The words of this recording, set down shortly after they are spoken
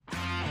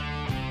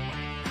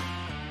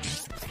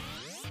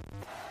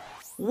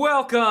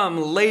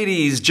Welcome,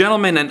 ladies,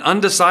 gentlemen, and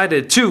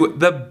undecided, to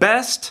the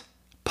best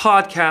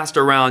podcast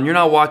around. You're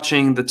not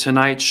watching The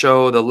Tonight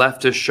Show, The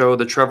Leftist Show,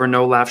 The Trevor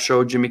Noah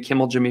Show, Jimmy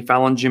Kimmel, Jimmy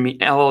Fallon,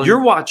 Jimmy Ellen.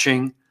 You're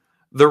watching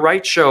the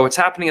right show. It's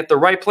happening at the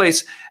right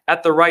place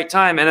at the right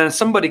time. And as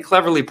somebody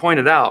cleverly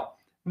pointed out,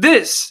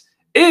 this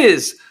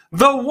is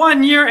the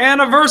 1-year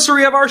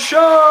anniversary of our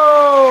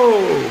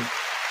show.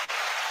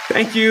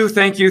 Thank you,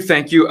 thank you,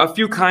 thank you. A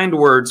few kind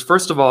words.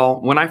 First of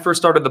all, when I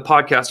first started the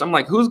podcast, I'm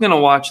like, who's going to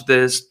watch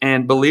this?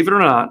 And believe it or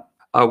not,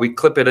 we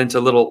clip it into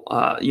little,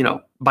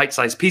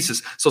 bite-sized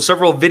pieces. So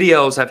several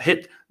videos have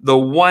hit the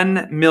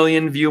 1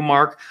 million view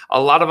mark. A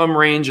lot of them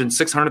range in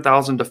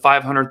 600,000 to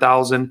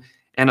 500,000.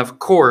 And of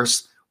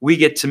course, we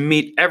get to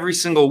meet every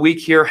single week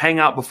here, hang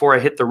out before I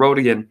hit the road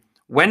again.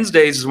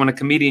 Wednesdays is when a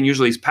comedian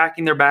usually is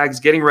packing their bags,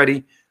 getting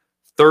ready.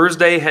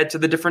 Thursday, head to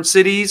the different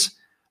cities.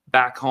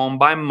 Back home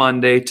by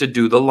Monday to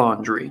do the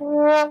laundry.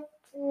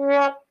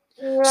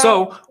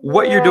 So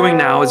what you're doing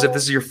now is, if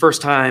this is your first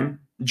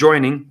time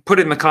joining, put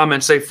it in the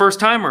comments, say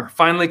first timer,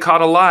 finally caught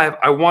alive.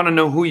 I want to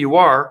know who you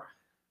are.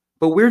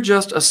 But we're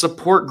just a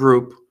support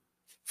group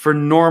for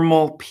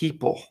normal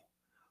people.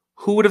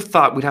 Who would have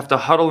thought we'd have to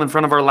huddle in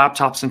front of our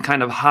laptops and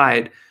kind of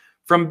hide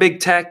from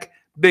big tech,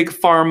 big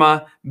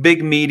pharma,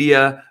 big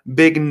media,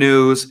 big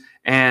news,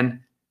 and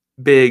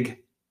big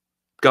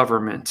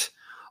government?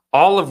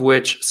 All of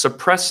which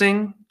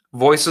suppressing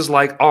voices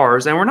like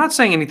ours. And we're not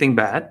saying anything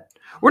bad.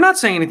 We're not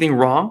saying anything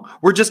wrong.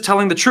 We're just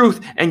telling the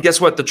truth. And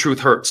guess what? The truth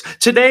hurts.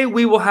 Today,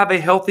 we will have a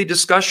healthy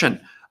discussion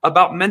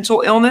about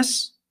mental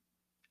illness,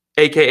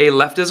 aka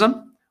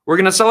leftism. We're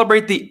going to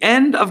celebrate the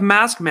end of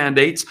mask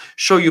mandates,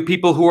 show you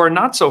people who are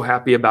not so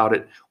happy about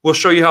it. We'll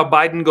show you how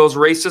Biden goes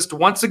racist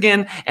once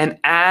again. And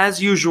as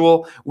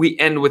usual, we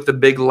end with the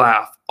big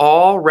laugh,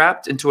 all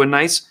wrapped into a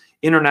nice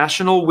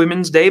International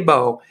Women's Day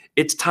bow.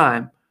 It's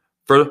time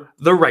for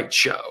The Right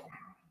Show.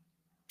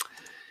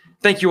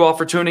 Thank you all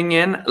for tuning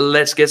in.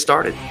 Let's get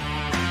started.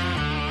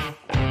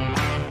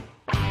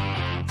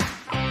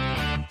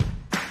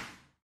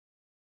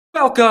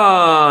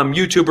 Welcome,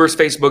 YouTubers,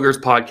 Facebookers,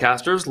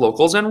 podcasters,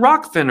 locals, and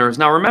rockfinners.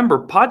 Now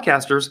remember,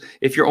 podcasters,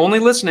 if you're only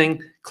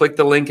listening, click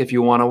the link if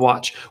you want to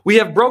watch. We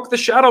have broke the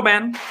shadow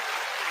ban.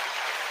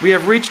 We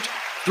have reached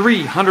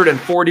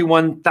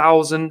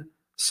 341,000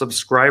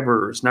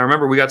 subscribers. Now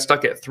remember, we got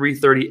stuck at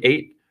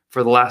 338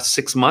 for the last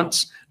 6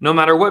 months. No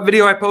matter what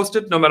video I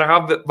posted, no matter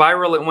how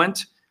viral it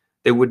went,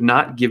 they would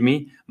not give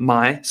me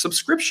my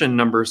subscription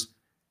numbers.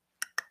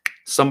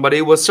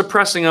 Somebody was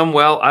suppressing them.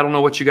 Well, I don't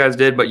know what you guys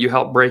did, but you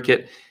helped break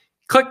it.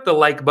 Click the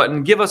like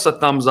button. Give us a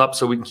thumbs up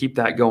so we can keep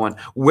that going.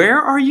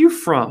 Where are you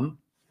from?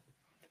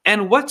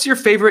 And what's your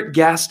favorite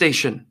gas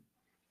station?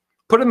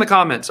 Put in the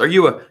comments. Are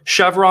you a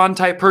Chevron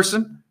type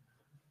person?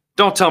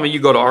 Don't tell me you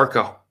go to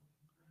Arco.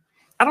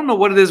 I don't know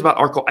what it is about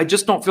Arco. I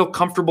just don't feel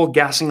comfortable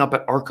gassing up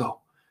at Arco.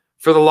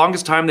 For the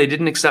longest time, they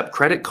didn't accept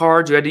credit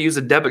cards. You had to use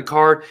a debit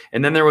card.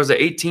 And then there was an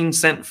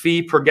 18-cent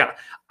fee per gas.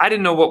 I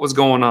didn't know what was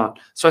going on.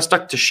 So I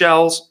stuck to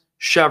Shells,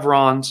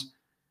 Chevrons,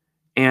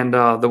 and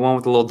the one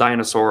with the little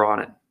dinosaur on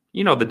it.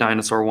 You know the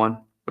dinosaur one.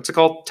 What's it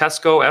called?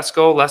 Tesco,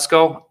 Esco,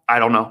 Lesco? I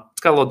don't know. It's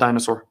got a little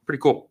dinosaur.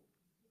 Pretty cool.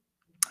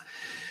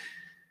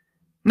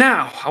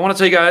 Now, I want to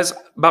tell you guys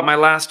about my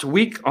last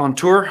week on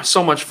tour.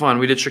 So much fun.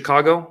 We did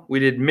Chicago. We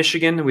did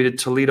Michigan. We did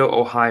Toledo,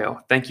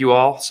 Ohio. Thank you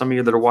all. Some of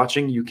you that are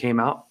watching, you came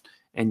out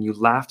and you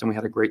laughed, and we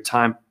had a great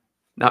time.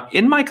 Now,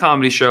 in my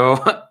comedy show,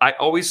 I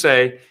always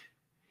say,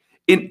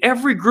 in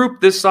every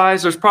group this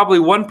size, there's probably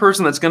one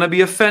person that's going to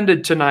be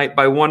offended tonight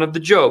by one of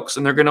the jokes,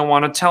 and they're going to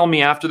want to tell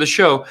me after the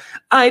show,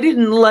 I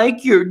didn't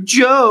like your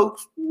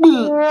jokes.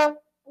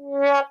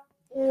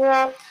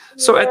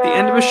 So at the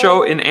end of a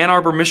show in Ann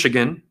Arbor,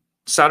 Michigan,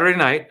 Saturday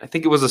night, I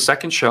think it was the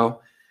second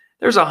show,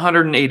 there's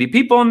 180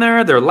 people in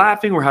there. They're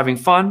laughing. We're having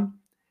fun.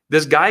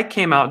 This guy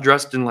came out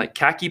dressed in like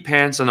khaki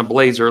pants and a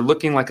blazer,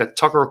 looking like a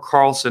Tucker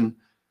Carlson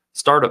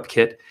startup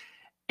kit.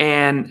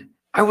 And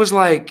I was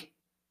like,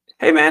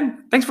 hey,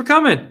 man, thanks for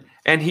coming.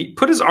 And he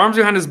put his arms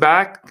behind his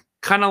back,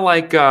 kind of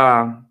like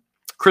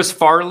Chris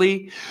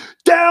Farley.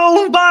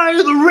 Down by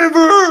the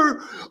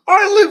river,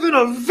 I live in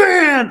a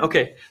van.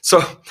 Okay,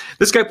 so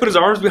this guy put his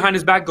arms behind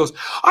his back, goes,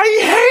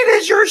 I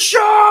hated your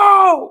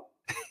show.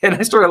 And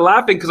I started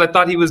laughing because I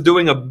thought he was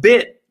doing a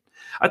bit.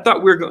 I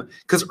thought we were going,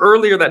 because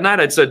earlier that night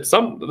I'd said,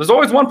 there's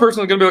always one person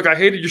that's going to be like, I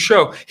hated your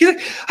show. He's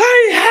like,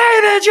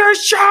 I hated your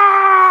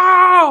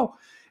show.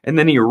 And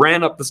then he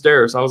ran up the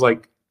stairs. I was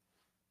like,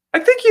 I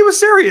think he was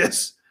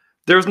serious.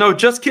 There's no,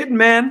 just kidding,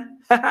 man.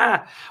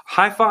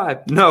 High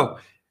five. No,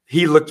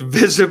 he looked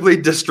visibly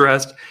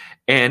distressed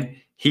and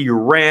he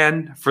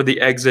ran for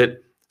the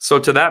exit. So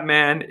to that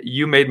man,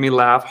 you made me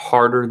laugh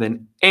harder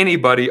than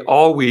anybody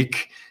all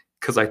week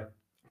because I'm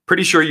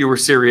pretty sure you were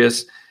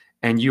serious.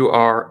 And you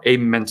are a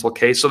mental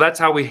case. So that's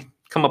how we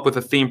come up with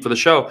a theme for the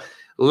show.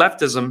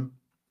 Leftism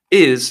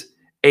is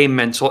a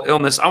mental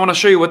illness. I want to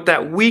show you what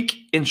that week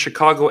in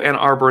Chicago, Ann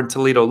Arbor, and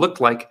Toledo looked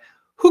like.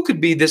 Who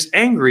could be this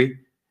angry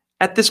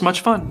at this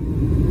much fun?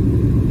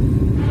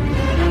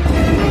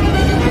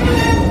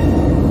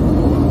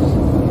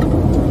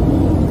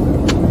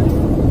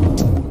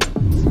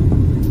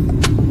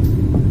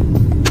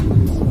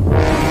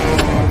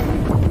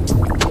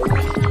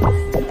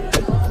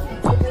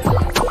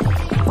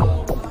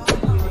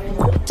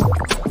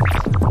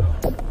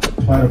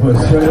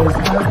 Platypus.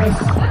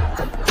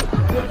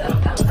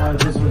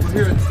 Platypus. We're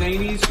here at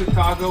Zany's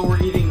Chicago.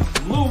 We're eating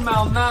Lou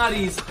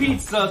Malnati's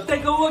pizza.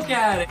 Take a look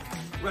at it.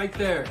 Right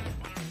there.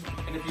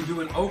 And if you do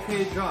an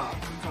okay job,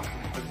 I'm talking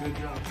a good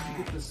job, you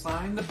get to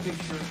sign the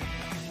picture.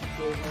 It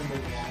goes on the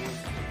wall.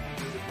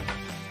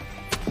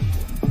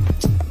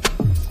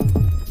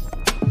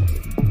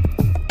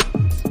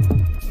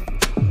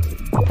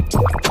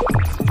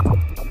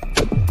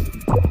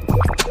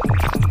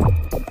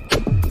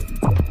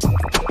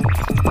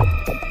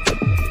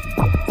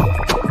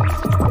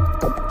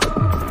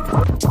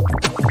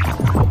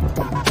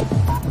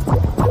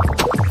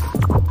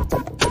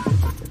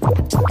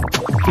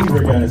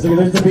 Beaver guys, look,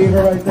 there's the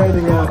beaver right there.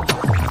 The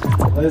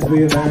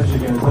lesbian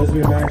magic guys,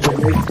 lesbian magic.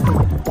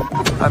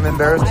 I'm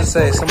embarrassed to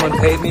say someone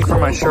paid me for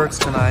my shirts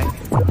tonight.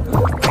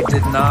 I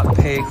did not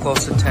pay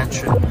close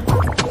attention.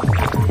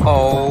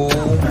 Oh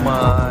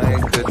my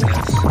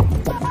goodness.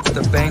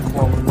 The bank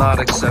will not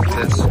accept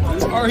this.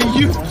 Are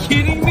you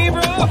kidding me,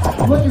 bro?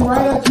 I'm looking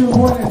right at you,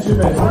 one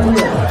instrument, right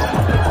here.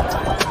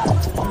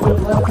 You look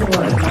left and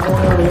right. You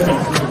don't know the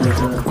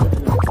instrument.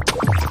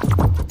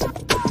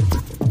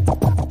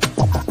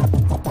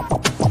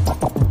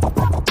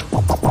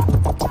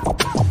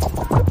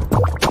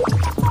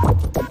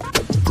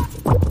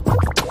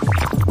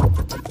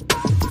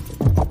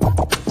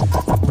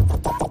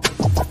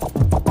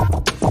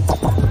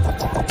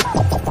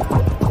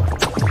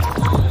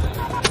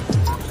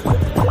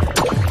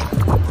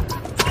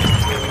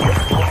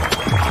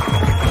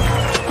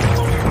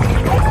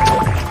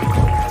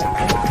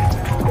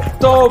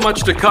 So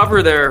much to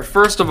cover there.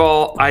 First of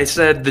all, I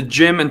said the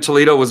gym in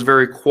Toledo was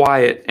very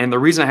quiet. And the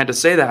reason I had to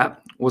say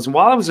that was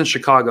while I was in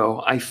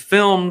Chicago, I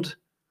filmed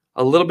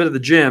a little bit of the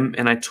gym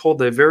and I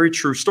told a very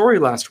true story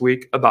last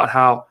week about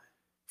how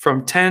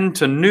from 10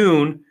 to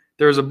noon,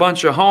 there's a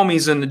bunch of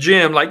homies in the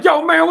gym like,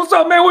 yo, man, what's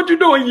up, man? What you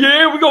doing?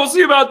 Yeah, we gonna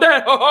see about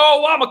that.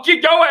 Oh, I'm gonna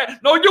kick your ass.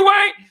 No, you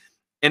ain't.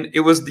 And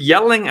it was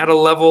yelling at a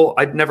level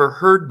I'd never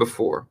heard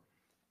before.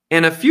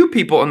 And a few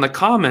people in the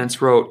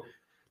comments wrote,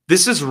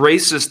 this is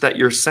racist that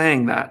you're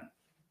saying that.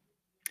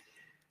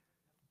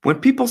 When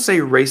people say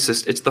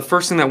racist, it's the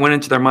first thing that went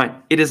into their mind.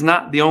 It is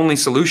not the only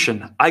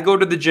solution. I go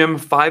to the gym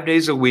 5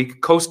 days a week,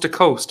 coast to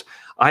coast.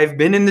 I've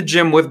been in the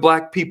gym with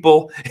black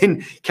people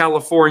in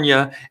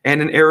California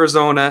and in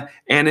Arizona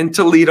and in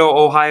Toledo,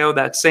 Ohio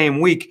that same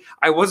week.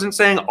 I wasn't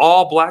saying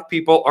all black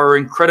people are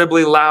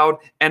incredibly loud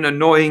and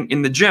annoying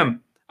in the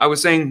gym. I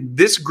was saying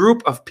this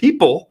group of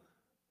people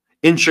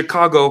in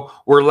Chicago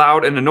were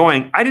loud and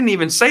annoying. I didn't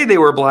even say they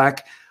were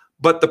black.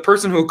 But the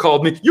person who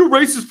called me, you're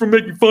racist for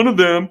making fun of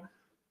them.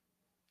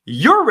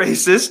 You're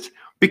racist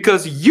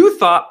because you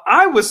thought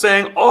I was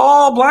saying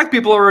all black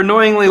people are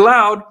annoyingly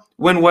loud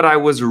when what I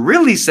was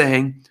really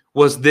saying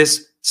was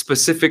this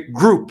specific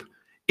group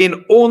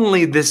in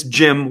only this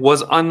gym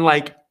was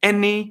unlike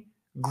any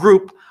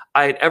group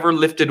I had ever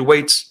lifted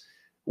weights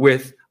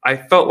with. I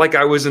felt like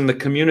I was in the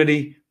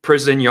community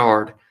prison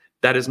yard.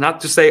 That is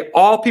not to say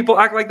all people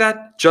act like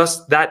that,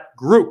 just that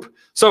group.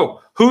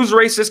 So who's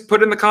racist?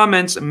 Put in the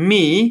comments,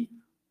 me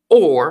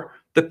or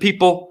the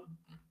people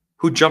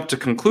who jump to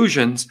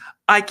conclusions.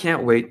 I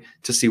can't wait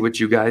to see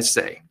what you guys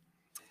say.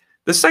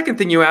 The second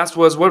thing you asked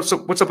was, what's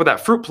up with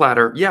that fruit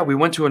platter? Yeah, we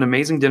went to an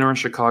amazing dinner in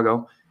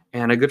Chicago,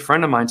 and a good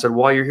friend of mine said,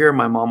 while you're here,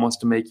 my mom wants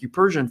to make you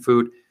Persian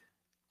food.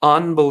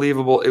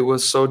 Unbelievable. It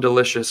was so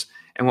delicious.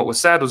 And what was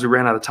sad was we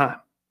ran out of time.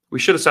 We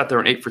should have sat there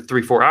and ate for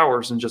 3-4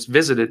 hours and just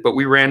visited, but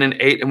we ran and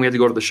ate and we had to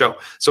go to the show.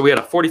 So we had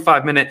a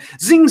 45-minute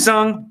zing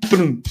zong,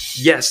 boom,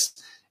 yes,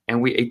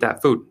 and we ate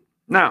that food.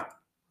 Now,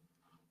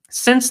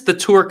 since the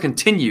tour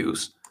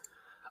continues,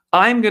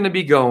 I'm going to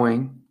be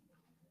going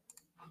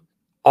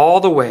all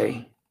the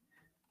way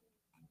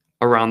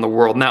around the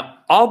world. Now,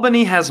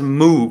 Albany has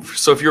moved.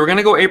 So if you were going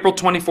to go April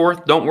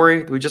 24th, don't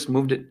worry. We just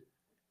moved it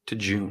to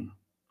June.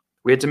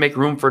 We had to make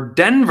room for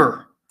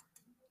Denver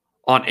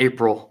on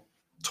April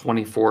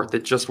 24th.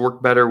 It just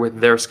worked better with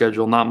their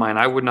schedule, not mine.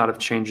 I would not have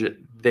changed it.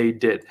 They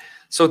did.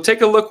 So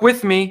take a look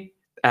with me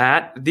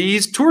at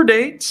these tour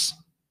dates.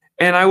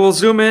 And I will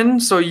zoom in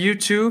so you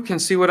too can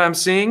see what I'm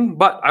seeing.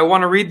 But I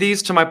want to read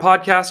these to my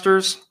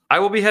podcasters. I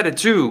will be headed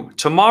to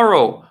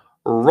tomorrow,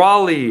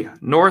 Raleigh,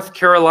 North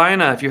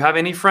Carolina. If you have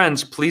any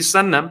friends, please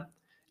send them.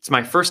 It's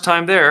my first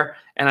time there,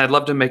 and I'd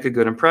love to make a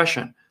good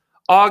impression.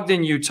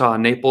 Ogden, Utah,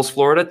 Naples,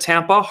 Florida,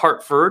 Tampa,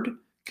 Hartford,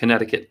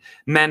 Connecticut,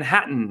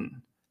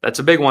 Manhattan. That's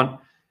a big one.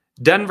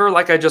 Denver,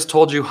 like I just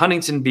told you,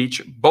 Huntington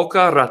Beach,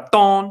 Boca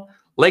Raton,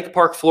 Lake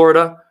Park,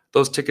 Florida.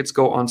 Those tickets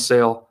go on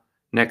sale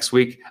next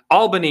week.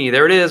 Albany,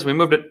 there it is. We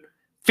moved it.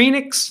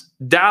 Phoenix,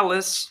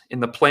 Dallas in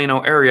the Plano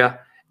area,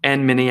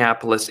 and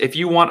Minneapolis. If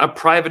you want a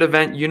private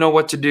event, you know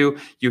what to do.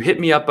 You hit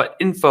me up at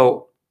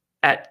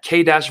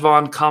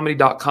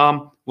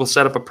info@k-voncomedy.com. We'll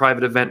set up a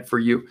private event for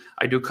you.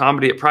 I do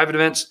comedy at private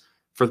events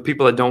for the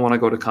people that don't want to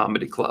go to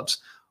comedy clubs.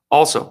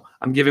 Also,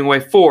 I'm giving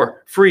away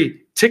 4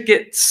 free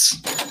tickets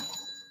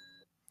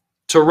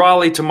to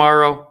Raleigh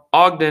tomorrow,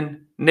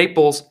 Ogden,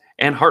 Naples,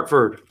 and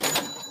Hartford.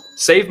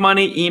 Save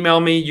money, email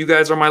me. You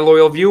guys are my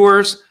loyal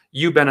viewers.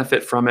 You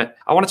benefit from it.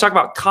 I want to talk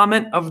about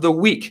comment of the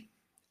week.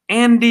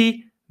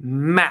 Andy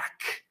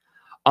Mack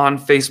on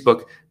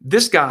Facebook.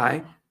 This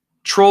guy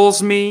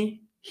trolls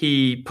me.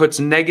 He puts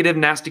negative,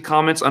 nasty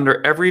comments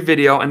under every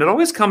video, and it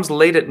always comes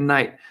late at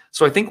night.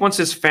 So I think once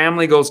his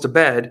family goes to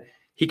bed,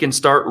 he can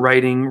start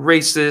writing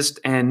racist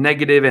and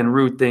negative and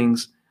rude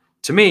things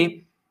to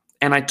me.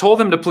 And I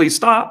told him to please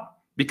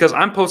stop because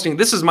I'm posting,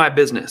 this is my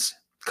business.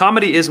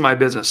 Comedy is my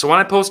business. So when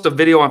I post a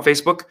video on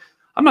Facebook,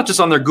 I'm not just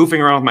on there goofing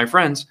around with my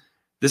friends.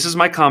 This is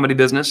my comedy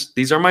business.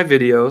 These are my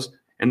videos,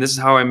 and this is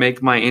how I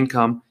make my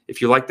income.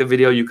 If you like the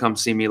video, you come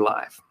see me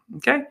live.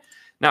 Okay?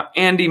 Now,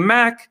 Andy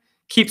Mack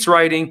keeps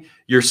writing,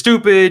 you're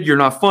stupid, you're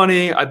not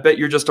funny, I bet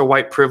you're just a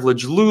white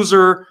privileged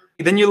loser.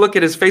 Then you look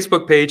at his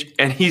Facebook page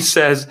and he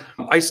says,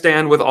 I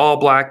stand with all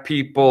black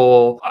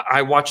people.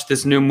 I watched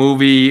this new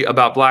movie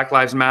about Black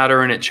Lives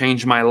Matter and it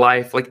changed my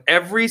life. Like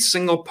every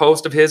single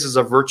post of his is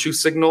a virtue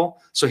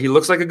signal. So he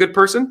looks like a good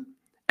person.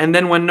 And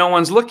then when no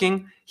one's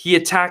looking, he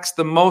attacks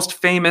the most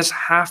famous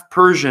half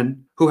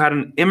Persian who had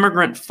an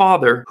immigrant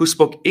father who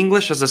spoke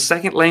English as a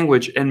second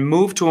language and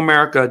moved to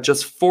America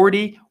just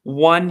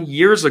 41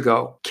 years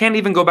ago. Can't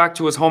even go back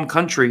to his home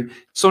country.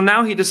 So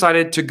now he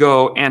decided to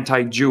go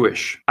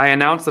anti-Jewish. I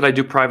announced that I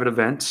do private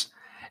events.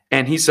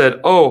 And he said,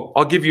 oh,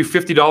 I'll give you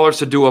 $50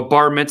 to do a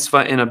bar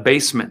mitzvah in a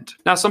basement.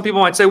 Now, some people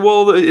might say,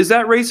 well, is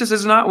that racist?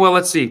 Is it not? Well,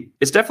 let's see.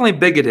 It's definitely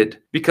bigoted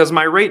because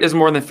my rate is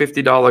more than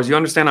 $50. You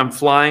understand I'm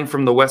flying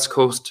from the West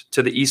Coast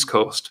to the East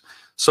Coast.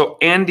 So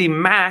Andy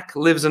Mack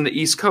lives in the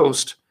East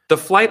Coast. The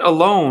flight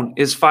alone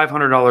is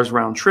 $500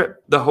 round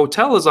trip. The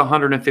hotel is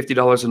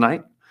 $150 a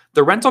night.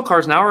 The rental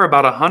cars now are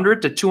about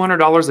 $100 to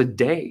 $200 a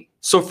day.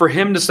 So for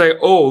him to say,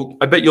 oh,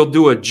 I bet you'll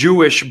do a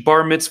Jewish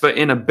bar mitzvah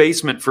in a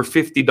basement for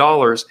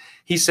 $50,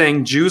 he's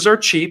saying Jews are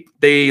cheap.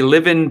 They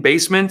live in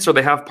basements or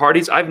they have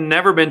parties. I've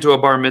never been to a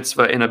bar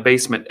mitzvah in a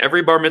basement.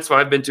 Every bar mitzvah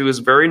I've been to is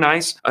very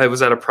nice. It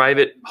was at a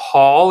private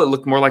hall. It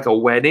looked more like a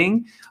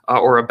wedding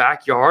or a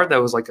backyard.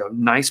 That was like a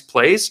nice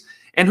place.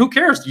 And who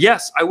cares?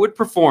 Yes, I would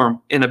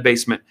perform in a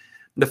basement.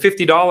 The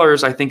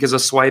 $50, I think, is a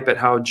swipe at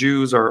how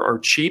Jews are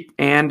cheap.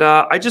 And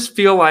I just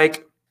feel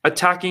like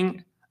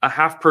attacking a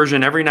half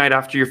Persian every night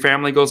after your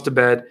family goes to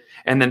bed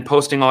and then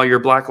posting all your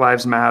Black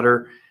Lives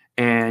Matter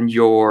and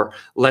your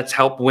let's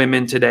help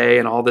women today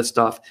and all this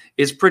stuff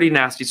is pretty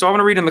nasty. So I want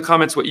to read in the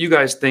comments what you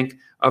guys think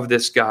of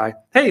this guy.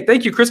 Hey,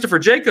 thank you, Christopher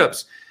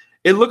Jacobs.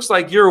 It looks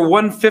like you're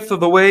 1/5 of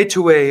the way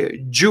to a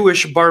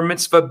Jewish bar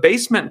mitzvah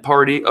basement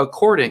party,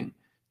 according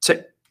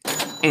to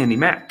Andy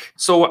Mack.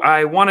 So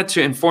I wanted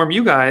to inform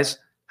you guys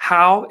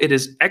how it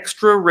is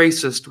extra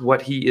racist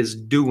what he is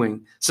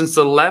doing. Since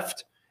the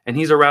left, and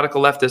he's a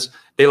radical leftist,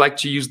 they like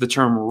to use the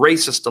term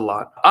racist a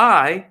lot.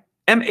 I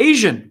am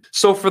Asian.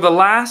 So for the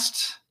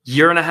last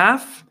year and a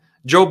half,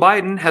 Joe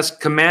Biden has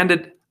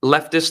commanded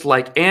leftists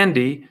like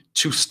Andy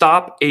to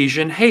stop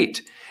Asian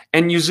hate.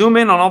 And you zoom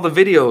in on all the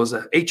videos,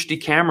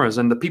 HD cameras,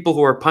 and the people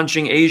who are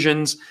punching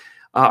Asians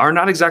are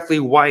not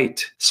exactly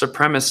white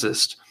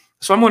supremacists.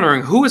 So I'm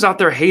wondering who is out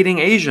there hating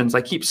Asians?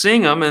 I keep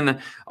seeing them, and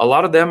a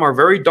lot of them are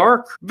very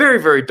dark, very,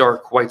 very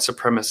dark white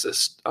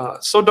supremacists.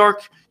 So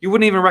dark, you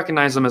wouldn't even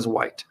recognize them as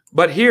white.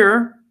 But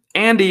here,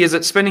 Andy is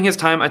spending his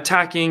time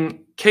attacking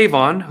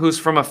Kayvon, who's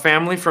from a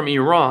family from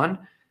Iran,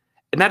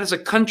 and that is a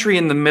country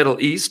in the Middle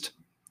East.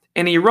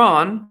 And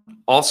Iran,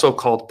 also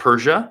called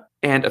Persia,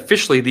 and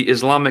officially the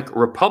Islamic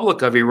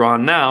Republic of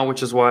Iran now,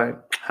 which is why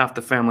half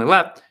the family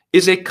left,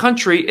 is a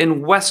country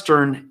in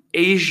Western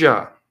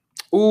Asia.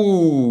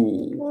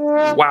 Ooh,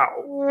 wow,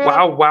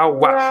 wow, wow,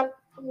 wow.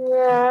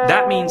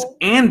 That means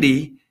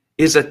Andy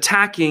is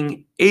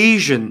attacking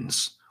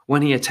Asians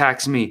when he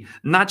attacks me.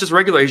 Not just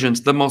regular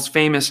Asians, the most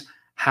famous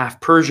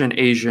half Persian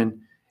Asian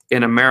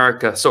in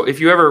America. So if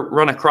you ever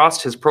run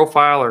across his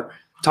profile or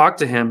talk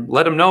to him,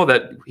 let him know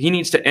that he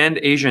needs to end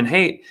Asian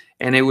hate.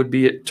 And it would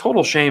be a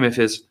total shame if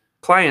his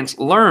clients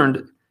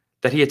learned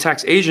that he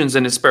attacks Asians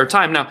in his spare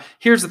time. Now,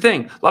 here's the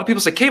thing. A lot of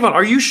people say, Kayvon,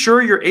 are you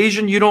sure you're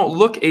Asian? You don't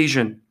look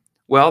Asian.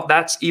 Well,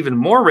 that's even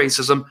more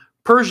racism.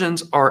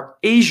 Persians are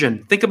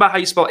Asian. Think about how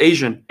you spell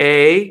Asian.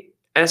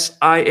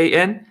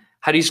 A-S-I-A-N.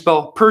 How do you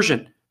spell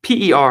Persian?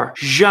 P-E-R.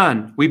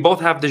 We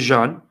both have the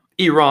Jan.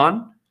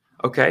 Iran,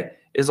 okay,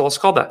 is also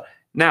called that.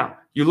 Now,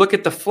 you look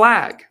at the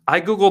flag. I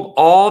Googled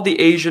all the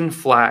Asian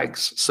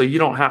flags, so you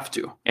don't have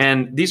to.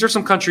 And these are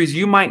some countries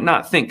you might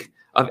not think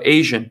of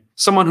Asian.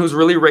 Someone who's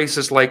really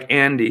racist like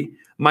Andy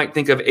might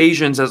think of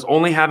Asians as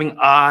only having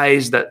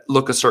eyes that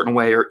look a certain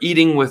way or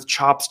eating with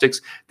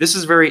chopsticks. This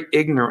is very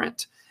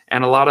ignorant.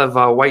 And a lot of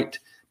white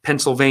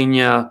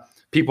Pennsylvania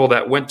people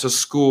that went to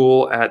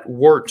school at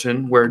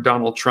Wharton, where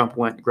Donald Trump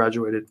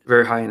graduated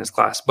very high in his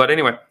class. But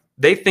anyway,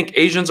 they think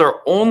Asians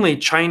are only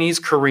Chinese,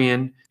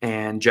 Korean,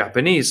 and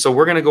Japanese. So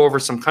we're going to go over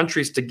some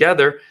countries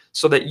together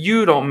so that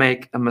you don't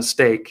make a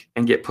mistake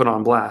and get put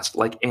on blast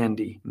like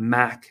Andy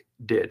Mack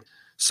did.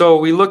 So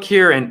we look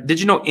here, and did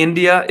you know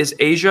India is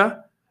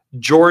Asia?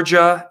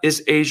 Georgia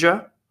is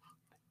Asia.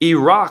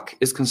 Iraq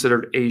is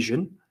considered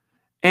Asian.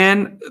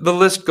 And the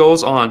list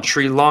goes on.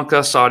 Sri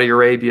Lanka, Saudi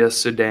Arabia,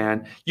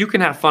 Sudan. You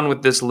can have fun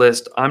with this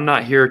list. I'm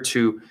not here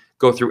to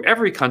go through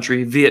every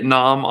country.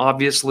 Vietnam,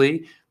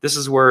 obviously. This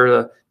is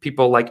where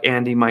people like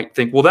Andy might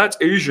think, well, that's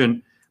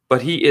Asian.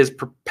 But he is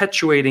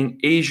perpetuating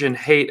Asian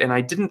hate. And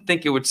I didn't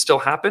think it would still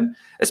happen,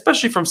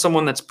 especially from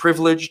someone that's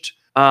privileged.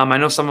 I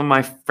know some of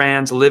my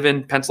fans live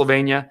in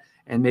Pennsylvania,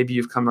 and maybe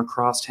you've come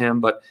across him.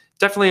 But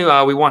definitely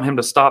we want him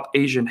to stop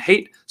Asian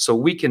hate so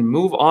we can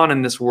move on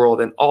in this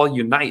world and all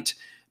unite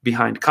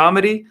behind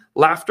comedy,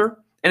 laughter.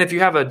 And if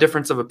you have a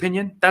difference of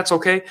opinion, that's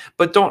okay.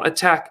 But don't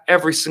attack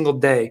every single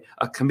day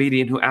a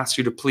comedian who asks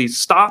you to please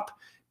stop,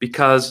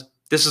 because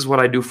this is what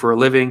I do for a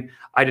living.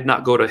 I did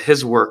not go to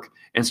his work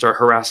and start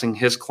harassing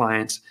his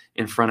clients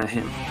in front of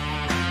him.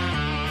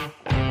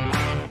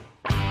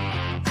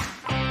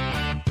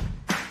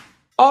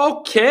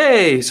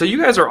 Okay, so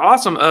you guys are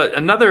awesome.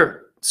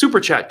 Another super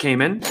chat came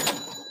in.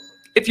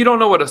 If you don't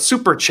know what a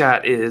super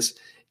chat is,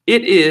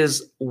 it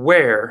is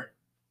where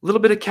a little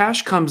bit of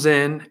cash comes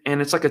in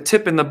and it's like a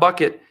tip in the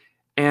bucket.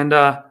 And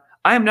I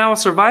am now a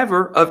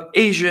survivor of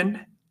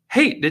Asian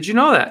hate. Did you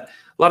know that?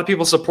 A lot of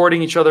people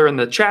supporting each other in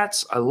the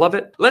chats. I love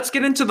it. Let's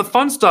get into the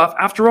fun stuff.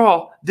 After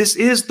all, this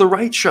is The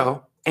Right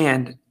Show.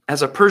 And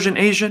as a Persian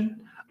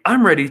Asian,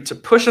 I'm ready to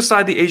push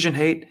aside the Asian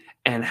hate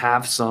and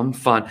have some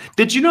fun.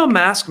 Did you know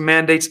mask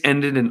mandates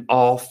ended in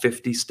all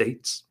 50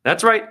 states?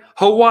 That's right.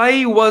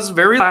 Hawaii was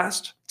very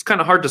last. It's kind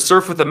of hard to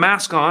surf with a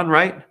mask on,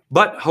 right?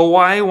 But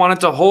Hawaii wanted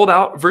to hold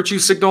out, virtue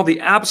signal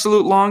the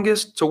absolute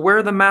longest, to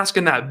wear the mask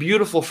in that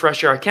beautiful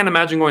fresh air. I can't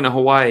imagine going to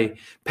Hawaii,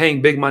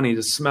 paying big money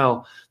to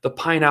smell the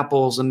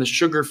pineapples and the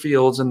sugar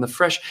fields and the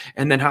fresh,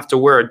 and then have to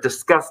wear a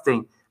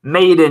disgusting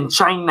made in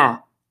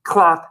China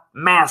cloth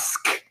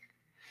mask.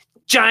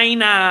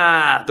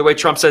 China, the way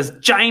Trump says,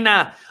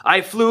 China.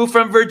 I flew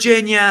from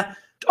Virginia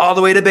all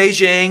the way to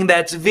Beijing.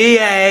 That's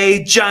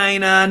VA,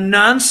 China,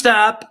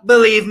 nonstop.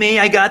 Believe me,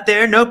 I got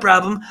there, no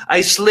problem.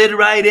 I slid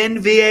right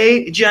in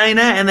VA,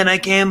 China, and then I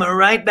came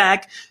right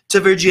back to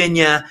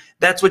Virginia.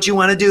 That's what you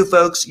want to do,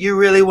 folks. You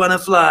really want to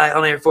fly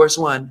on Air Force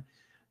One.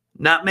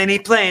 Not many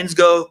planes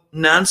go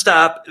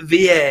nonstop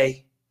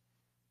VA,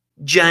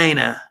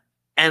 China,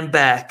 and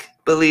back.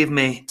 Believe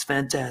me, it's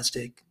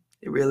fantastic.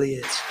 It really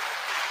is.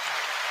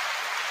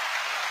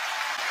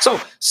 So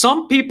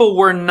some people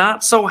were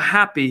not so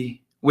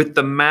happy with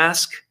the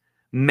mask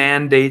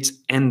mandates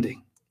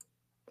ending.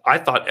 I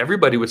thought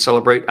everybody would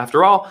celebrate.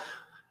 After all,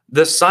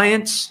 the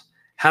science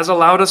has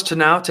allowed us to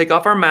now take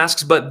off our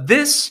masks. But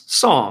this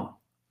song,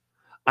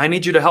 I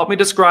need you to help me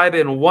describe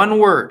in one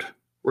word.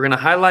 We're going to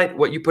highlight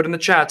what you put in the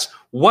chats.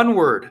 One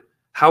word.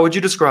 How would you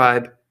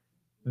describe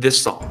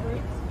this song?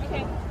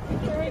 Okay,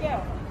 here we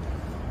go.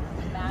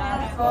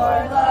 Mask for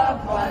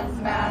loved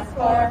ones, mask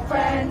for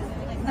friends.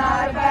 It's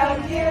not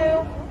about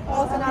you,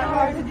 also not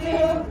hard to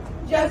do.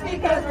 Just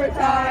because we're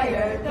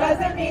tired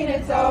doesn't mean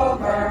it's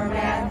over.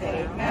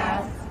 Mandate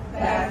masks,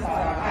 that's our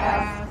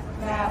ask.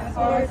 Masks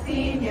for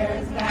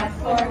seniors,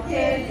 masks for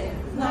kids.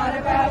 It's not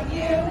about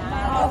you,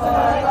 also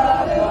our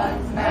loved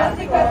ones. Just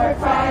because we're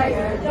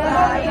tired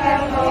doesn't mean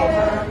it's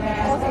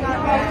over. Also not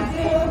hard to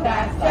do.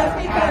 Just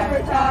because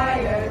we're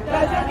tired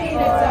doesn't mean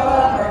it's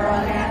over.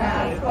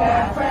 Mandate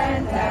for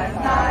friends, that's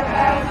not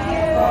about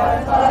you.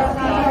 Also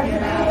seniors,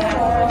 masks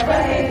for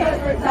friends. Just because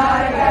we're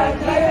tired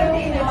doesn't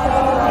mean it's over.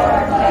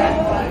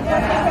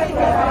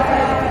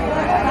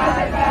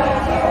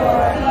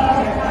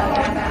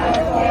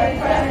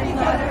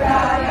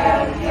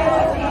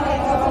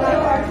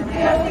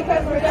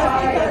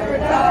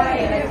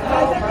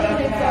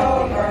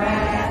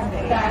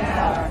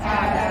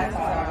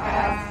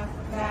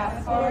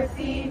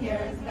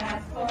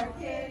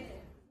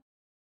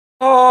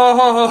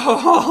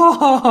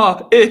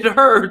 Oh, it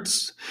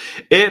hurts.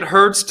 It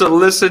hurts to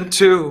listen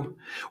to.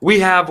 We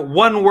have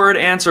one-word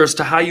answers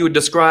to how you would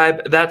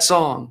describe that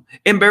song.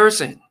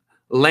 Embarrassing,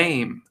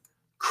 lame,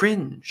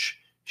 cringe,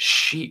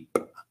 sheep,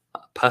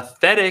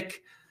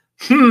 pathetic,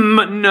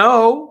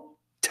 no.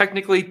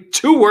 Technically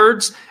 2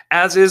 words,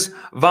 as is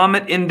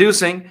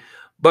vomit-inducing,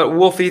 but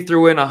Wolfie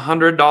threw in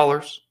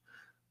 $100,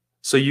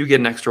 so you get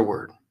an extra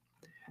word.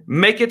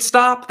 Make it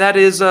stop, that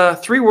is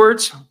 3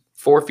 words,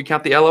 4 if you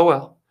count the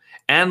LOL.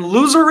 And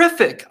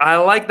loserific, I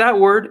like that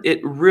word.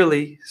 It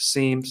really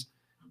seems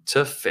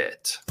to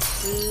fit.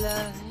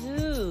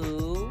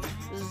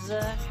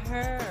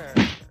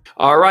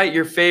 All right,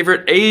 your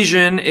favorite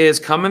Asian is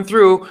coming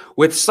through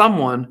with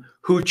someone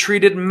who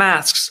treated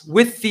masks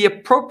with the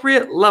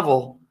appropriate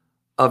level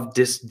of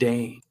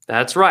disdain.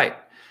 That's right.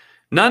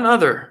 None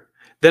other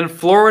than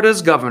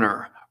Florida's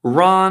governor,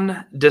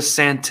 Ron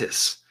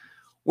DeSantis,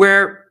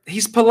 where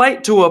he's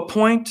polite to a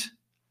point,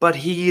 but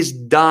he's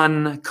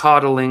done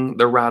coddling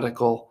the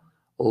radical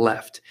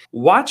left.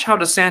 Watch how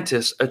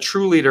DeSantis, a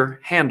true leader,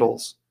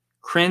 handles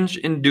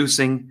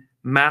cringe-inducing,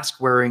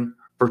 mask-wearing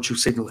virtue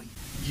signaling.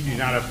 You do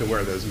not have to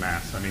wear those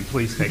masks. I mean,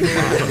 please take them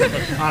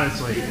off.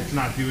 Honestly, it's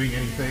not doing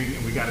anything,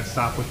 and we got to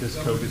stop with this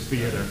CODIS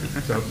theater.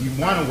 So if you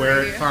want to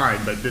wear it,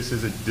 fine, but this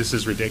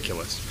is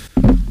ridiculous.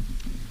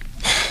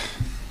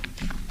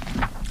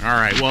 All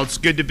right, well, it's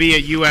good to be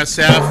at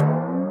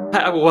USF.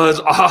 That was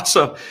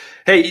awesome.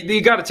 Hey,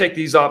 you got to take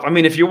these off. I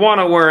mean, if you want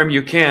to wear them,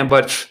 you can,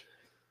 but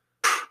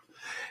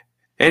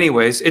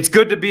Anyways, it's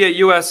good to be at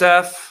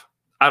USF.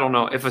 I don't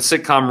know. If a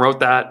sitcom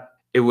wrote that,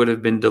 it would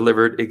have been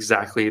delivered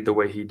exactly the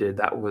way he did.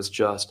 That was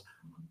just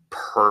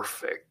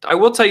perfect. I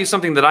will tell you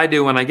something that I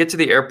do when I get to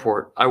the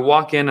airport. I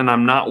walk in and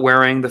I'm not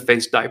wearing the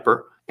face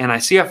diaper, and I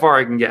see how far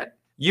I can get.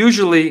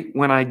 Usually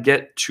when I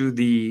get to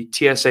the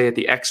TSA at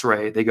the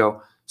X-ray, they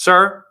go,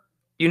 "Sir,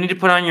 you need to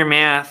put on your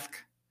mask."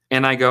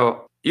 And I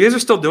go, "You guys are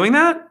still doing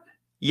that?"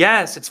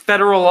 "Yes, it's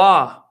federal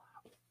law.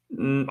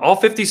 All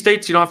 50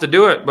 states, you don't have to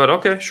do it, but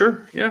okay,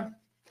 sure, yeah."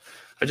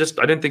 I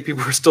didn't think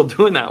people were still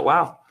doing that.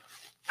 Wow.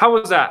 How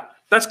was that?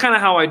 That's kind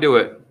of how I do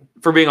it,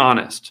 for being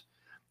honest.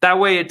 That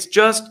way it's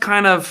just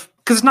kind of,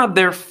 because it's not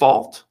their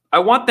fault. I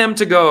want them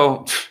to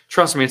go,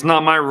 "Trust me, it's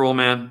not my rule,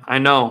 man. I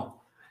know."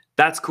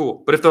 That's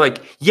cool. But if they're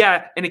like,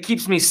 "Yeah, and it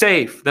keeps me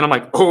safe," then I'm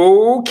like,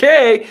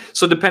 okay.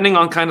 So depending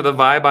on kind of the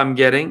vibe I'm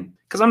getting,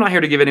 because I'm not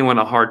here to give anyone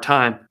a hard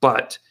time,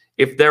 but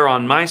if they're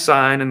on my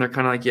side and they're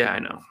kind of like, "Yeah, I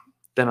know,"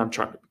 then I'm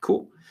trying to be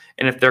cool.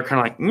 And if they're kind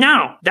of like,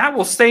 "No, that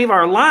will save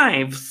our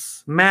lives.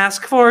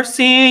 Mask for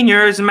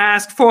seniors,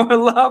 mask for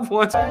loved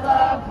ones." For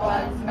loved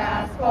ones,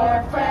 mask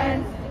for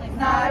friends. It's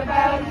not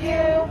about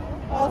you,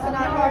 also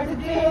not hard to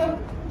do.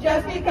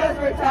 Just because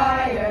we're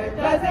tired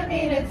doesn't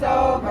mean it's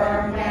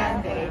over.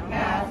 Mandate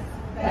masks,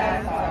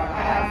 that's our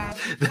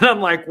ask. Then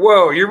I'm like,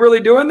 "Whoa, you're really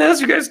doing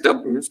this? You're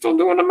still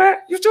doing the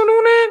math? You're still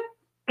doing it?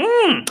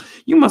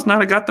 You must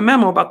not have got the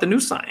memo about the new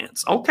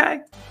science."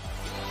 Okay.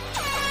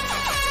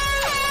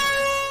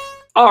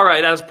 All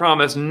right, as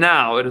promised,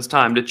 now it is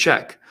time to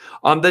check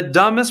on the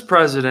dumbest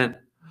president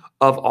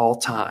of all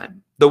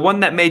time. The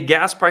one that made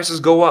gas prices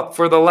go up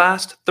for the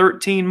last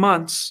 13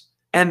 months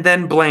and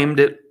then blamed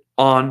it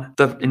on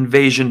the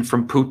invasion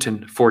from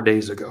Putin 4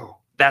 days ago.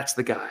 That's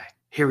the guy.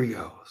 Here he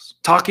goes.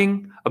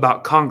 Talking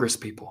about Congress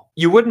people.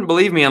 You wouldn't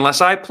believe me unless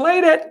I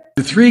played it.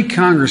 The three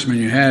congressmen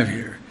you have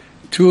here,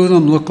 two of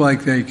them look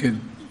like they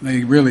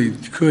really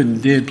could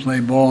and did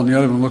play ball, and the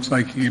other one looks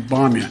like he could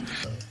bomb you.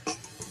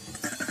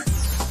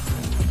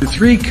 The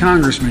three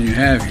congressmen you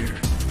have here,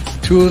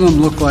 two of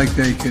them look like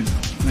they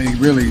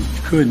really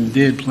could and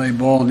did play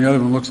ball, and the other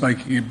one looks like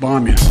he could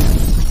bomb you.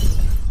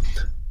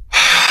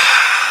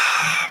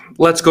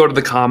 Let's go to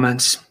the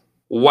comments.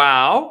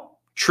 Wow,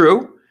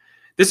 true.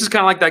 This is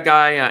kind of like that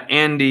guy,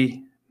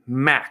 Andy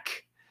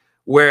Mack,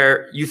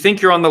 where you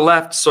think you're on the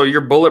left, so you're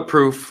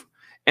bulletproof.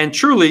 And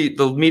truly,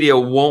 the media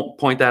won't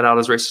point that out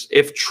as racist.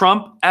 If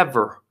Trump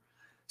ever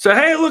said,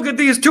 "Hey, look at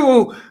these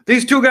two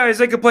guys,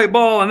 they could play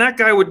ball, and that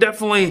guy would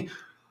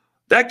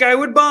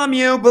bomb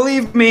you,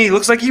 believe me,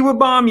 looks like he would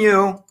bomb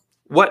you."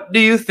 What do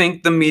you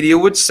think the media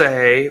would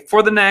say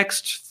for the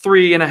next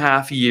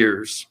 3.5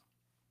 years?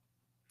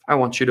 I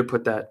want you to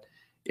put that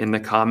in the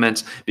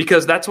comments,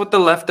 because that's what the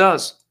left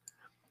does.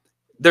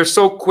 They're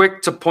so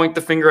quick to point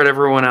the finger at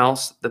everyone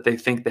else that they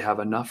think they have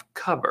enough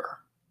cover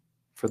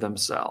for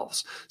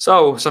themselves.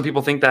 So some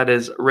people think that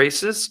is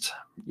racist.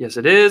 Yes,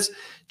 it is.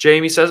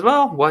 Jamie says,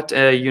 "Well, what,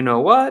 you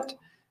know what?"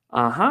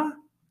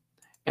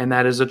 And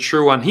that is a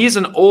true one. He's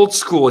an old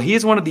school. He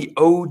is one of the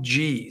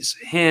OGs.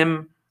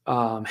 Him,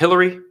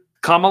 Hillary,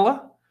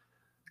 Kamala.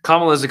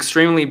 Kamala is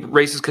extremely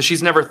racist because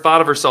she's never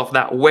thought of herself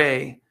that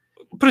way.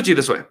 Put it to you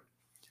this way.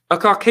 A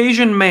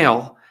Caucasian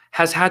male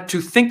has had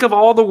to think of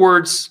all the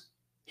words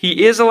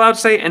he is allowed to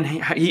say and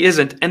he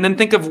isn't, and then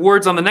think of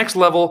words on the next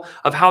level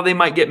of how they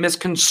might get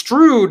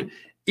misconstrued,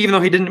 even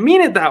though he didn't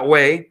mean it that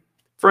way.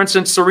 For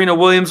instance, Serena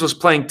Williams was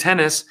playing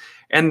tennis,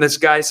 and this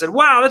guy said,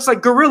 "Wow, that's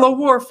like guerrilla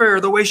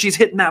warfare, the way she's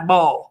hitting that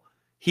ball."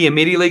 He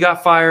immediately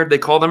got fired. They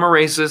called him a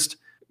racist.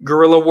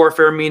 Guerrilla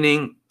warfare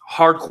meaning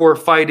hardcore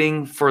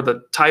fighting for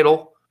the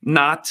title,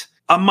 not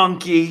a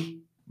monkey.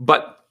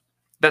 But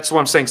that's what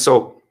I'm saying.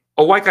 So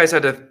a white guy's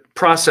had to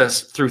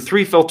process through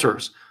 3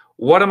 filters.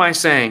 What am I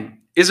saying?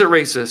 Is it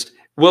racist?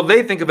 Will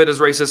they think of it as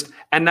racist?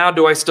 And now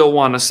do I still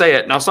want to say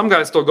it? Now, some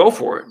guys still go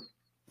for it.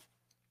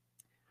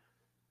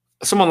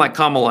 Someone like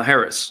Kamala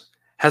Harris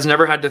has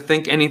never had to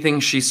think anything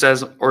she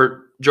says,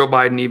 or Joe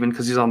Biden even,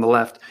 because he's on the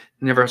left,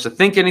 never has to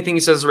think anything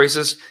he says is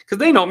racist, because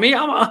they know me.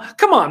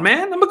 Come on,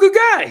 man, I'm a good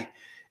guy.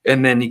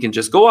 And then he can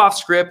just go off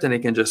script and he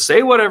can just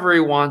say whatever he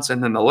wants,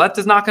 and then the left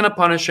is not going to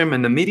punish him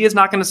and the media is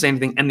not going to say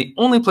anything. And the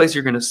only place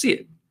you're going to see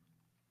it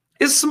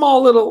is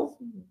small little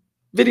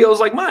videos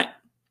like mine,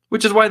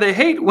 which is why they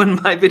hate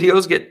when my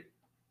videos get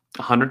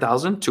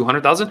 100,000,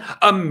 200,000,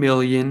 1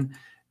 million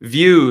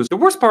views. The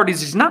worst part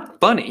is he's not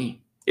funny.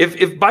 If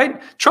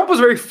Trump was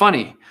very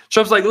funny.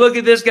 Trump's like, "Look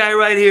at this guy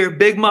right here,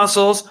 big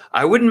muscles.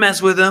 I wouldn't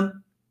mess with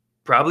him.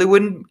 Probably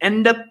wouldn't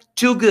end up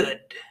too good."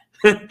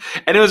 And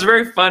it was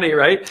very funny,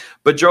 right?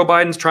 But Joe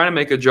Biden's trying to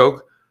make a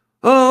joke.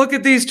 "Oh, look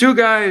at these two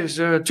guys.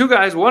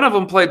 One of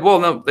them played ball.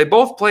 No, they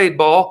both played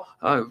ball.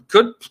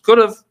 Could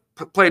have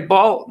played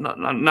ball.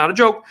 Not a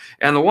joke.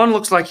 And the one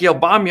looks like he'll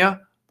bomb you."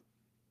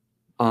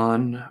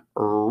 Unreal.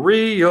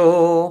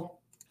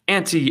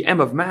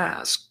 Anti-M of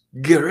Mask.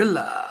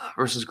 Guerrilla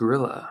versus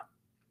guerrilla.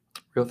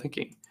 Real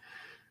thinking.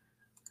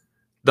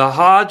 The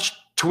Hodge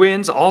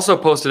twins also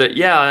posted it.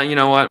 Yeah, you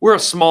know what? We're a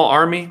small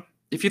army.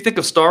 If you think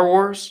of Star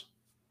Wars,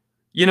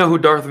 you know who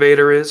Darth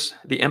Vader is,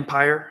 the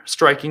Empire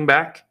Striking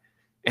Back.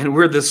 And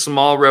we're this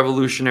small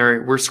revolutionary.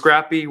 We're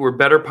scrappy. We're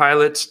better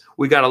pilots.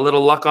 We got a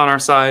little luck on our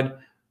side.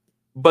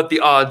 But the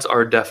odds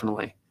are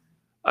definitely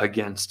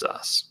against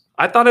us.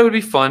 I thought it would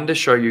be fun to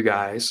show you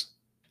guys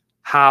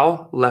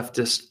how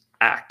leftists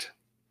act.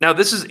 Now,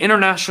 this is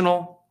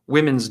International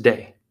Women's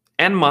Day,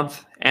 and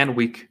month, and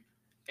week,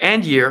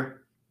 and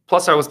year.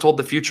 Plus, I was told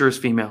the future is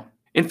female.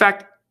 In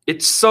fact,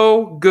 it's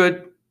so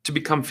good to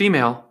become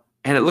female,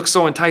 and it looks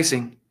so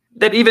enticing,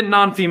 that even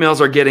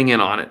non-females are getting in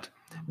on it.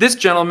 This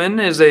gentleman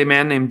is a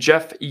man named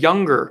Jeff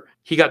Younger.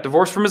 He got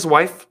divorced from his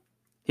wife.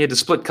 He had to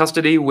split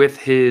custody with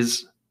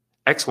his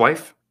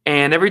ex-wife.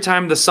 And every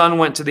time the son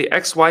went to the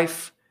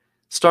ex-wife,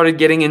 started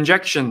getting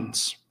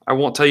injections. I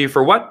won't tell you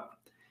for what.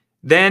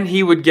 Then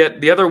he would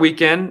get the other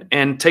weekend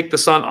and take the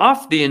son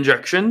off the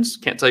injections.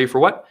 Can't tell you for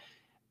what.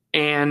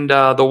 And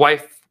the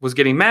wife was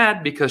getting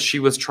mad because she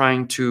was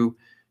trying to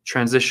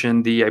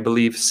transition the, I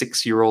believe,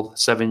 6-year-old,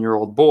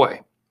 7-year-old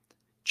boy.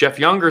 Jeff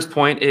Younger's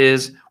point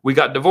is, we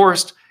got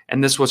divorced,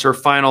 and this was her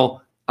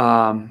final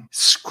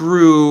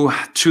screw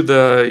to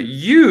the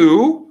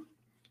U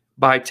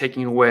by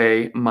taking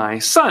away my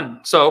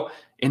son. So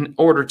in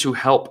order to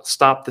help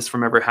stop this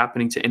from ever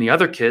happening to any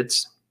other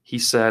kids, he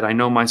said, I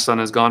know my son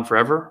is gone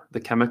forever. The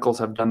chemicals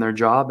have done their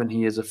job, and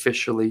he is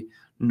officially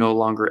no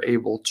longer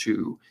able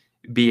to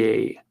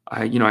be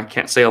I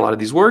can't say a lot of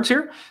these words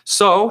here.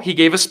 So he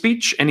gave a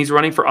speech, and he's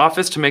running for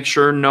office to make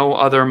sure no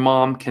other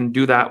mom can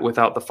do that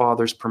without the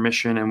father's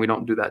permission, and we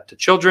don't do that to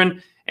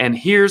children. And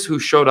here's who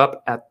showed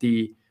up at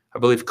the, I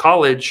believe,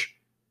 college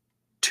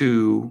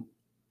to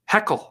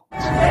heckle.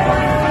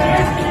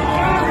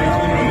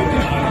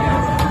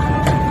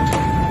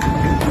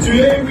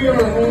 Today we are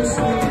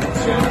hosting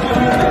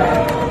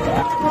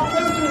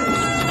Professors.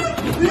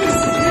 This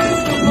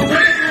is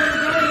the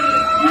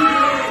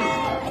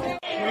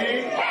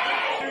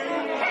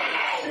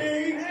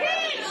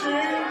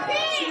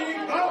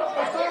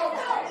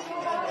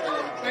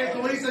Hey,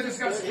 police, I just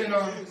got spin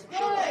on.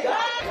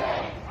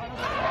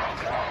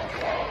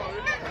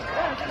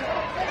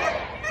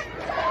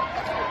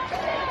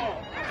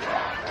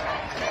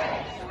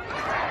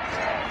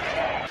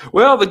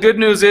 Well, the good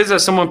news is,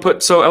 as someone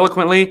put so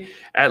eloquently,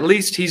 at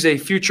least he's a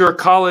future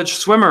college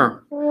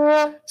swimmer.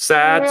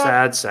 Sad,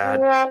 sad,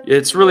 sad.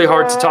 It's really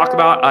hard to talk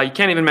about. You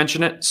can't even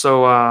mention it,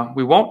 so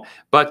we won't.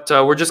 But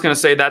we're just going to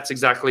say that's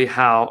exactly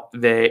how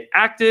they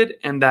acted,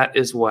 and that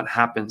is what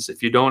happens.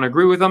 If you don't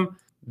agree with them,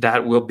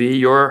 that will be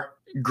your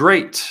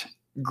great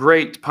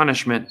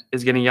punishment,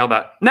 is getting yelled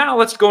at. Now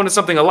let's go into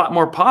something a lot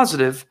more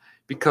positive,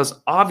 because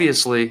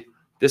obviously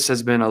this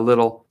has been a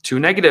little too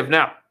negative.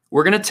 Now,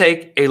 we're going to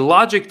take a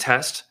logic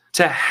test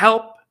to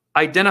help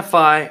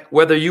identify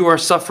whether you are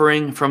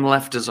suffering from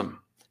leftism.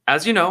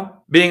 As you know,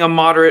 being a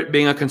moderate,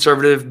 being a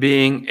conservative,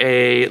 being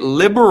a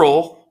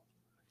liberal,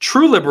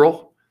 true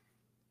liberal,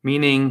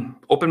 meaning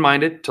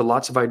open-minded to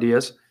lots of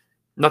ideas,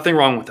 nothing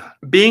wrong with that.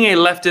 Being a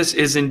leftist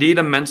is indeed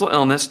a mental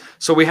illness.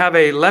 So we have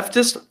a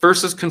leftist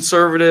versus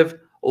conservative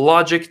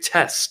logic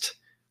test.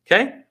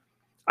 Okay?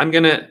 I'm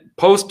going to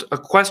post a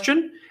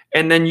question,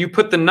 and then you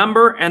put the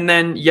number and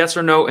then yes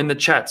or no in the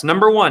chats.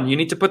 Number 1, you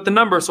need to put the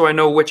number so I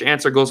know which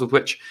answer goes with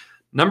which.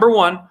 Number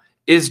 1,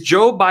 is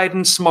Joe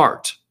Biden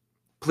smart?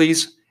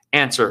 Please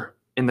answer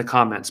in the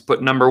comments.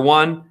 Put number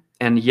 1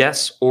 and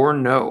yes or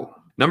no.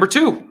 Number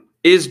 2,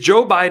 is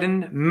Joe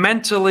Biden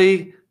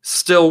mentally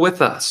still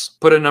with us?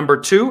 Put a number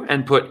 2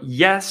 and put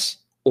yes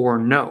or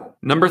no.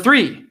 Number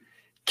 3,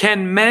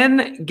 can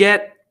men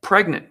get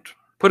pregnant?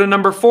 Put a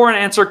number 4 and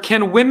answer,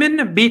 can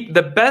women beat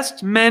the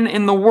best men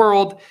in the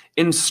world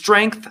in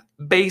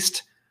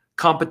strength-based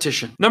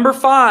competition? Number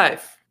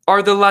 5,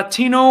 are the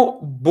Latino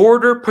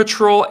Border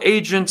Patrol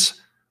agents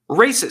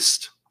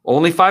racist?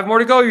 Only 5 more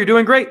to go. You're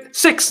doing great.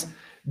 6,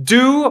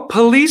 do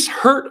police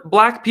hurt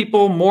black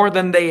people more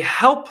than they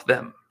help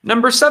them?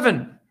 Number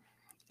 7,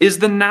 is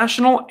the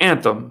national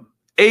anthem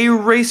a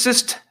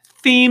racist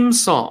theme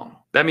song?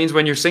 That means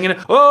when you're singing it,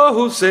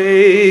 oh,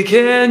 say,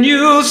 can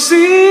you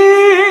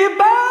see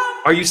by?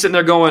 Are you sitting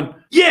there going,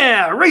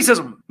 yeah,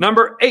 racism?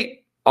 Number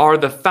 8, are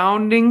the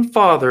founding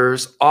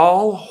fathers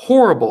all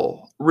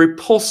horrible,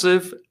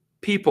 repulsive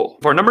people?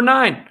 For number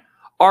 9,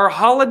 are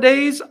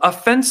holidays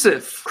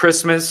offensive?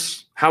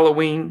 Christmas,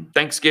 Halloween,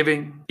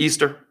 Thanksgiving,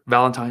 Easter,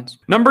 Valentine's.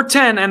 Number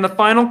 10, and the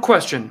final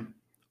question,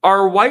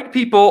 are white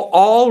people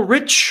all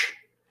rich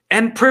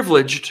and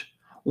privileged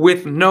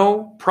with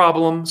no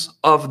problems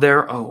of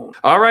their own?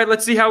 All right,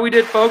 let's see how we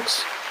did,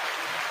 folks.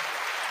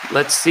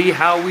 Let's see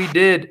how we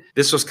did.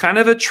 This was kind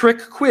of a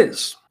trick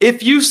quiz.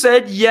 If you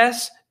said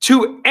yes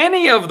to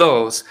any of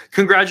those,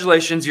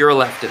 congratulations, you're a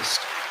leftist.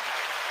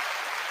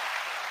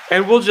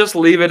 And we'll just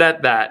leave it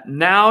at that.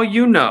 Now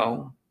you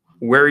know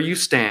where you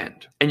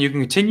stand, and you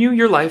can continue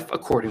your life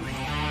accordingly.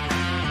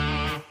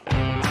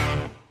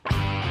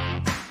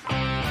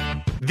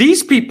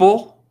 These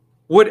people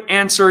would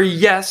answer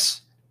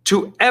yes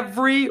to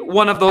every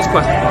one of those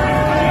questions.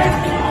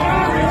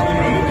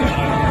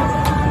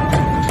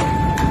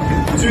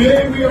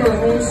 Today we are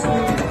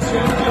hosting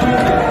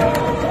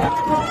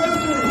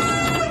Professors.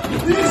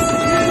 This is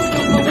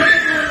the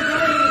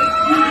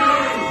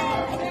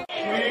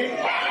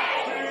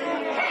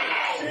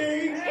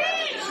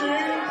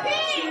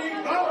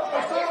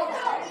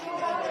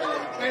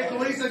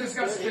I just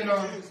got spit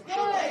on.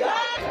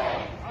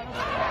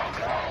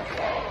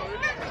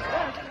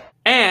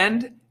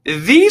 And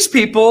these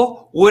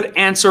people would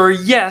answer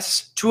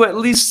yes to at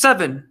least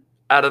 7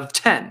 out of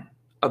 10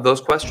 of those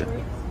questions.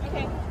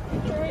 Okay,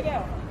 here we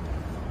go.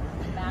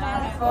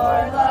 Mask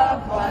for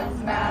loved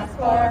ones, mask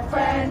for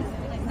friends.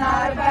 It's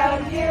not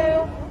about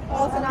you,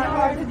 also not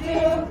hard to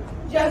do.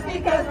 Just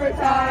because we're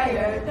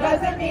tired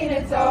doesn't mean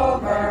it's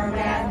over.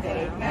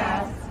 Mandate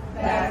masks,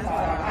 that's our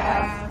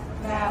ask.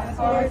 Masks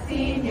for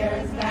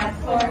seniors,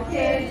 masks for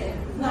kids.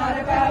 It's not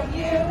about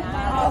you,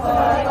 also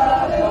our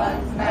loved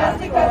ones. Just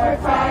because we're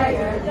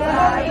tired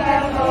doesn't mean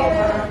it's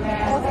over.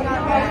 Also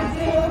not hard to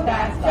do.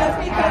 Just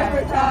because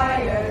we're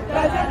tired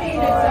doesn't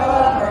mean it's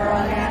over.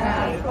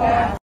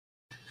 Mandate.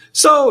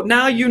 So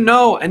now you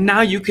know, and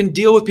now you can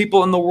deal with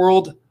people in the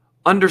world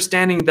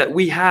understanding that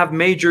we have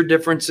major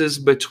differences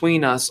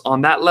between us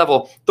on that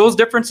level. Those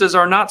differences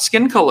are not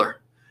skin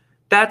color.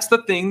 That's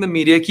the thing the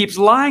media keeps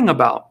lying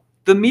about.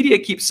 The media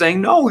keeps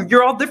saying, no,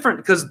 you're all different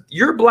because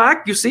you're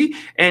black, you see,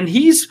 and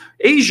he's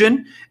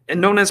Asian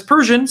and known as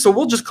Persian, so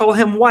we'll just call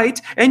him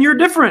white, and you're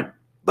different.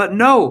 But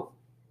no,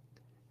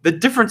 the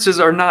differences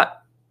are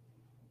not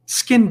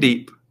skin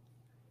deep.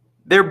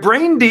 They're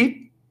brain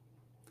deep,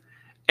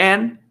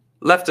 and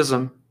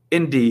leftism,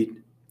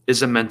 indeed,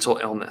 is a mental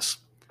illness.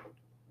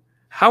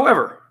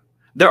 However,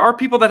 there are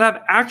people that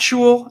have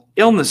actual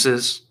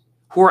illnesses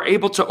who are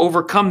able to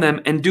overcome them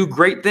and do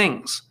great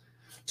things.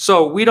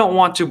 So we don't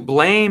want to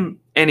blame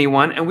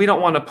anyone, and we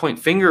don't want to point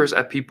fingers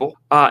at people.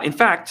 In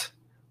fact,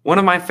 one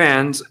of my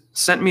fans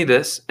sent me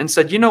this and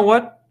said, you know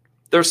what?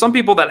 There are some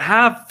people that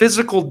have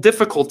physical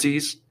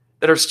difficulties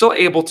that are still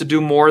able to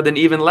do more than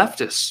even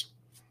leftists.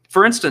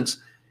 For instance,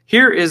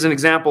 here is an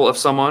example of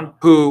someone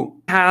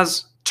who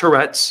has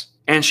Tourette's,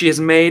 and she has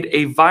made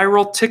a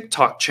viral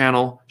TikTok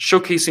channel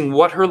showcasing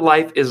what her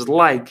life is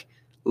like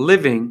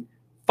living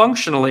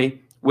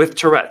functionally with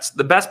Tourette's.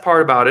 The best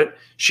part about it,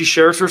 she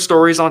shares her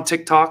stories on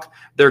TikTok.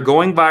 They're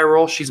going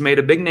viral. She's made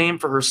a big name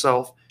for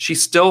herself. She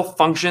still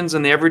functions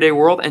in the everyday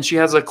world, and she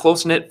has a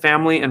close-knit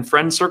family and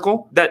friend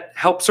circle that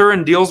helps her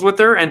and deals with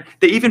her, and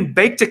they even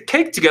baked a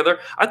cake together.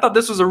 I thought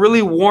this was a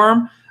really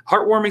warm,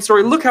 heartwarming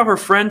story. Look how her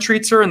friend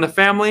treats her and the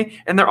family,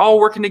 and they're all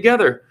working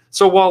together.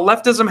 So while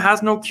leftism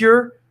has no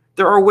cure,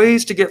 there are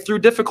ways to get through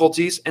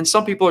difficulties, and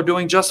some people are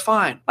doing just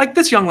fine. Like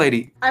this young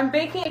lady. I'm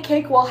baking a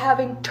cake while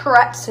having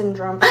Tourette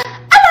syndrome.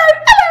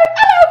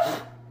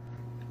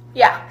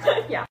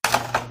 Yeah. Yeah.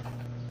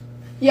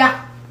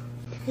 Yeah.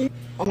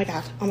 Oh my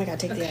god,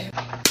 take the egg.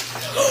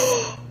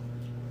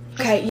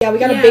 Okay, yeah, we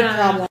got a big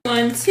problem.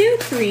 1, 2,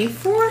 3,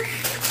 4.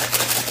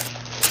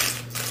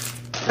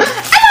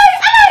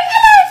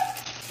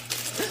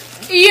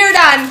 You're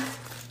done.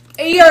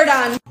 You're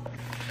done.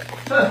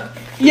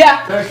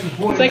 Yeah.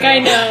 Like I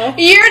know.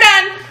 You're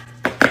done.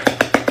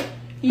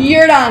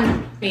 You're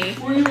done. Me.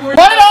 Put it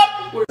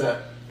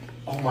up.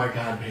 Oh my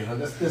god, Bailyn,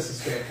 this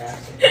is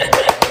fantastic.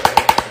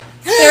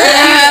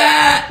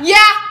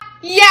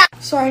 Yeah.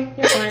 Sorry.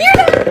 You're fine.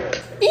 You're done.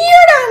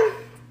 You're done.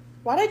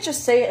 Why'd I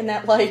just say it in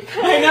that like?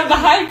 I know the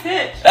high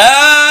pitch.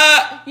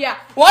 Yeah.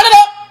 Want it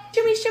up.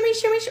 Shimmy.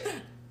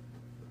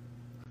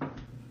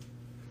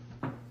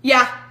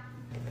 Yeah.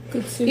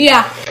 Good soup.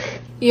 Yeah.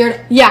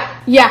 You're you're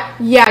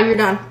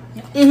done.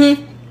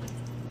 Mm-hmm.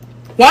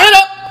 Want it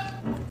up.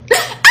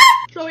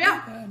 So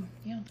yeah.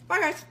 Bye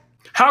guys.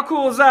 How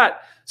cool is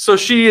that? So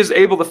she is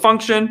able to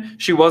function.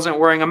 She wasn't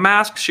wearing a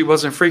mask. She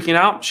wasn't freaking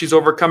out. She's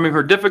overcoming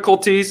her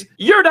difficulties.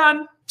 You're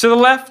done. To the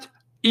left,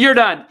 you're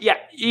done. Yeah,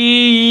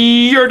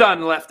 you're done,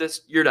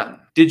 leftist. You're done.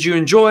 Did you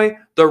enjoy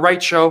the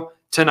Right Show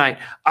tonight?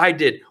 I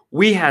did.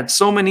 We had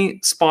so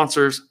many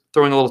sponsors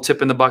throwing a little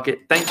tip in the bucket.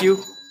 Thank you.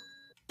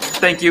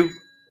 Thank you.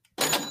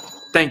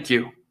 Thank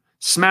you.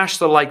 Smash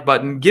the like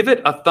button. Give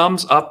it a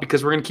thumbs up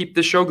because we're going to keep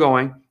this show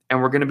going,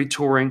 and we're going to be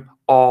touring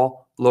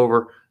all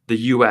over the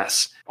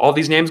U.S. All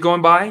these names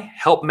going by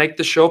help make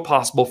the show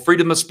possible.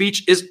 Freedom of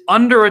speech is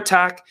under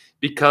attack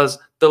because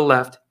the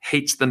left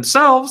hates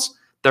themselves.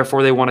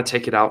 Therefore, they want to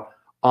take it out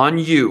on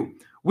you.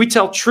 We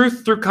tell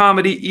truth through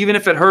comedy, even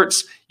if it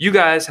hurts. You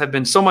guys have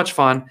been so much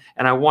fun,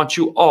 and I want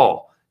you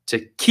all to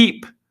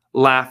keep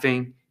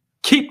laughing,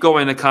 keep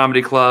going to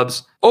comedy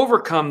clubs,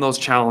 overcome those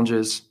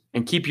challenges,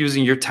 and keep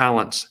using your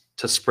talents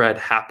to spread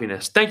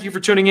happiness. Thank you for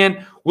tuning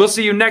in. We'll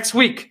see you next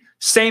week.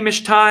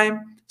 Same-ish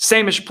time,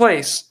 same-ish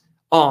place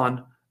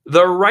on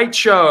The Right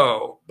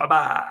Show.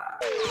 Bye-bye.